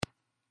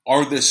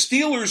Are the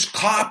Steelers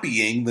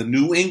copying the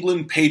New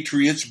England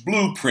Patriots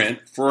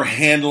blueprint for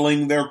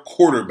handling their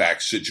quarterback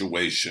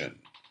situation?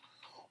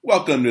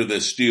 Welcome to the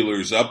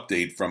Steelers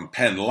Update from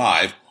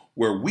PennLive,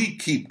 where we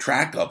keep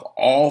track of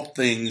all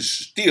things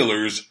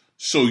Steelers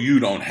so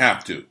you don't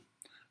have to.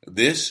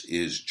 This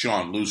is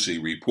John Lucy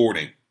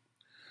reporting.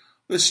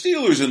 The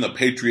Steelers and the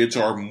Patriots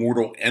are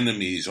mortal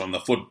enemies on the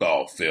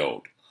football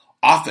field.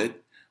 Often,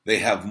 they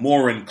have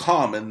more in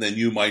common than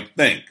you might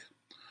think.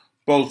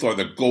 Both are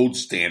the gold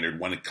standard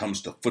when it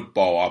comes to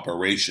football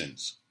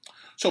operations.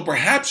 So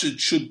perhaps it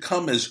should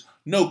come as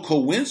no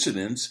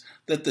coincidence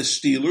that the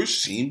Steelers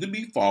seem to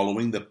be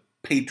following the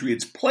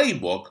Patriots'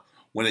 playbook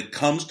when it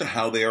comes to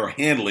how they are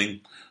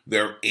handling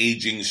their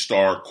aging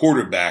star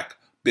quarterback,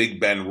 Big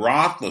Ben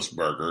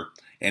Roethlisberger,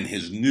 and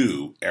his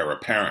new heir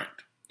apparent.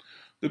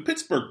 The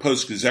Pittsburgh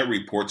Post-Gazette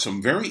reports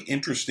some very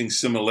interesting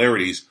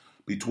similarities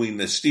between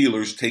the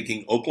Steelers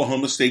taking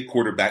Oklahoma State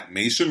quarterback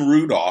Mason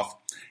Rudolph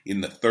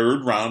in the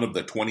third round of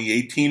the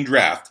 2018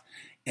 draft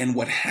and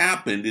what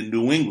happened in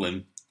New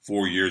England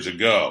 4 years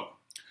ago.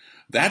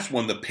 That's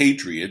when the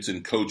Patriots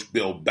and coach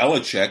Bill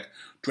Belichick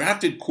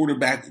drafted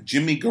quarterback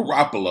Jimmy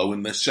Garoppolo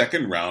in the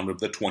second round of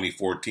the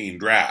 2014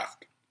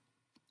 draft.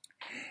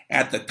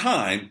 At the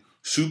time,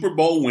 Super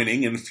Bowl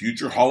winning and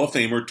future Hall of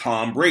Famer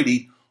Tom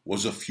Brady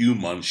was a few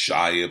months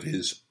shy of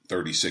his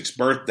 36th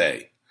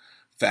birthday.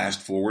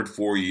 Fast forward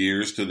 4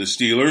 years to the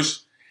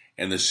Steelers,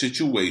 and the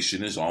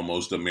situation is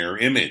almost a mirror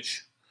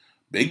image.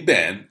 Big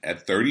Ben,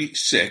 at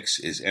 36,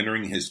 is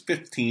entering his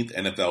 15th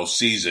NFL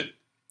season,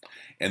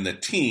 and the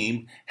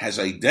team has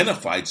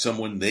identified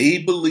someone they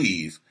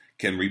believe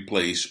can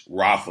replace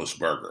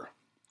Roethlisberger.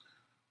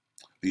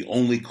 The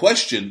only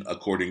question,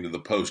 according to the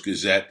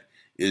Post-Gazette,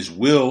 is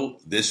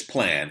will this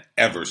plan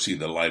ever see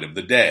the light of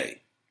the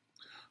day?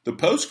 The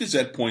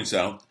Post-Gazette points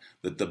out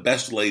that the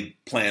best-laid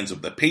plans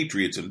of the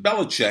Patriots and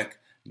Belichick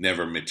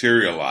never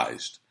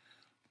materialized.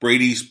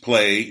 Brady's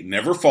play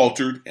never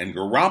faltered, and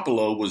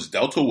Garoppolo was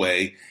dealt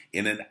away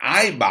in an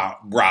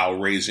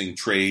eyebrow-raising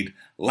trade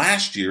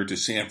last year to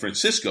San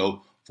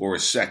Francisco for a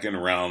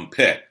second-round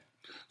pick.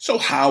 So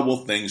how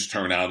will things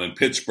turn out in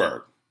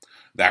Pittsburgh?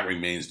 That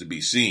remains to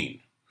be seen.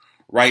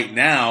 Right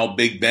now,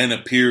 Big Ben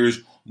appears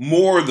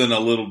more than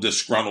a little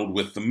disgruntled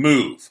with the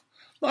move.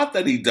 Not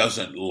that he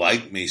doesn't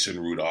like Mason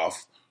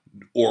Rudolph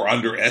or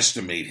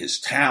underestimate his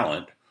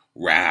talent.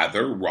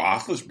 Rather,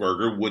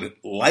 Roethlisberger would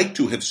like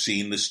to have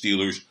seen the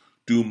Steelers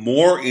do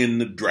more in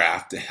the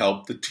draft to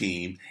help the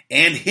team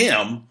and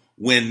him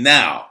win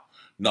now,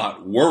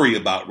 not worry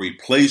about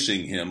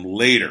replacing him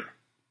later.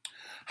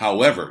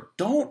 However,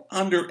 don't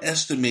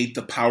underestimate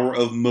the power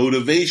of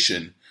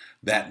motivation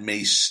that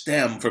may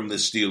stem from the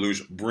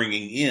Steelers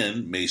bringing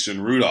in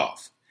Mason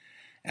Rudolph.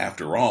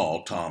 After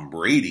all, Tom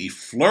Brady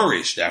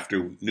flourished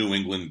after New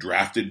England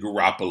drafted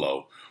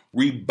Garoppolo,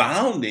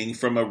 rebounding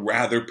from a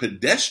rather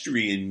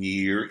pedestrian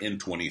year in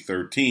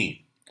 2013.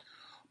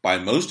 By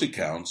most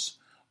accounts,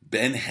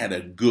 Ben had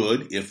a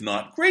good, if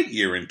not great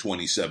year in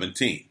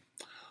 2017.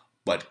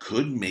 But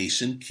could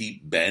Mason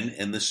keep Ben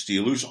and the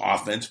Steelers'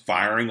 offense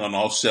firing on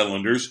all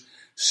cylinders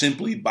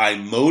simply by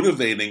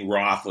motivating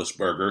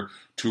Roethlisberger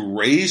to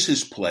raise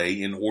his play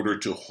in order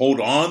to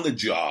hold on to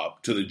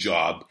the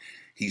job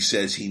he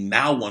says he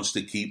now wants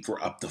to keep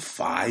for up to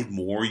 5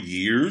 more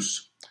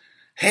years?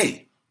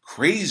 Hey,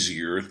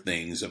 crazier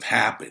things have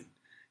happened.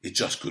 It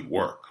just could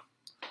work.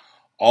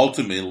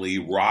 Ultimately,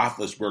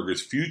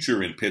 Roethlisberger's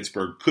future in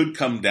Pittsburgh could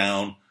come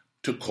down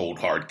to cold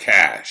hard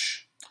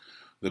cash.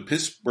 The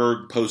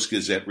Pittsburgh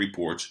Post-Gazette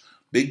reports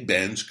Big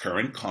Ben's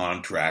current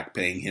contract,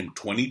 paying him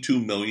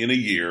 $22 million a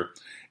year,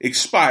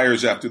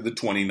 expires after the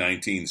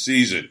 2019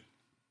 season.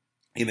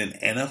 In an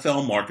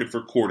NFL market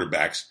for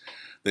quarterbacks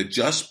that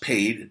just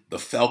paid the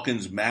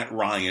Falcons' Matt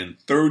Ryan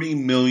 $30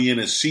 million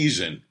a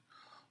season,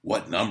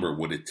 what number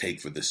would it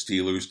take for the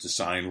Steelers to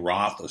sign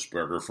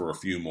Roethlisberger for a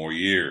few more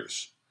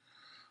years?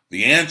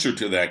 The answer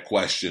to that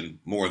question,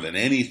 more than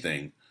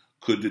anything,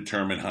 could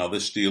determine how the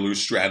Steelers'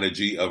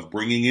 strategy of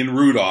bringing in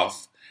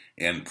Rudolph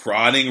and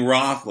prodding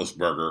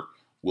Roethlisberger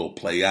will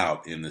play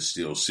out in the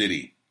Steel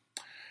City.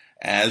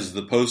 As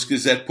the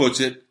Post-Gazette puts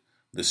it,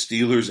 the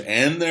Steelers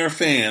and their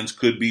fans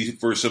could be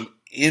for some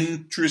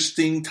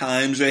interesting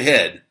times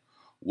ahead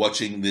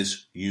watching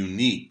this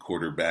unique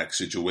quarterback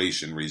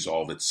situation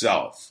resolve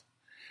itself.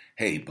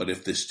 Hey, but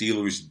if the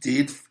Steelers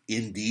did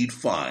indeed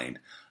find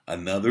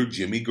another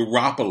Jimmy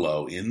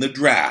Garoppolo in the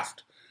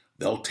draft,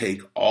 they'll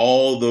take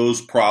all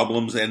those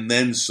problems and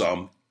then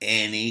some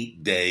any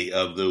day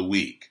of the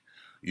week.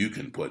 You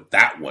can put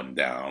that one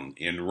down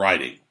in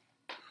writing.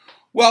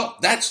 Well,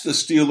 that's the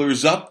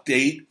Steelers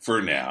update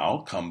for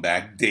now. Come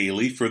back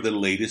daily for the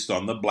latest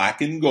on the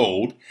black and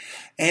gold.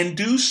 And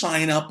do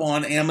sign up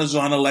on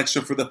Amazon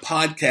Alexa for the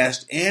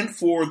podcast and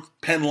for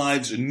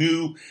PennLive's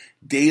new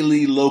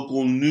daily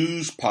local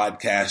news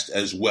podcast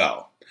as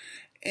well.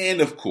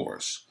 And of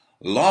course,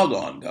 log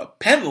on to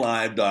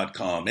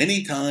PennLive.com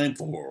anytime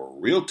for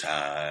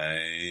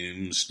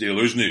real-time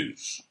Steelers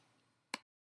news.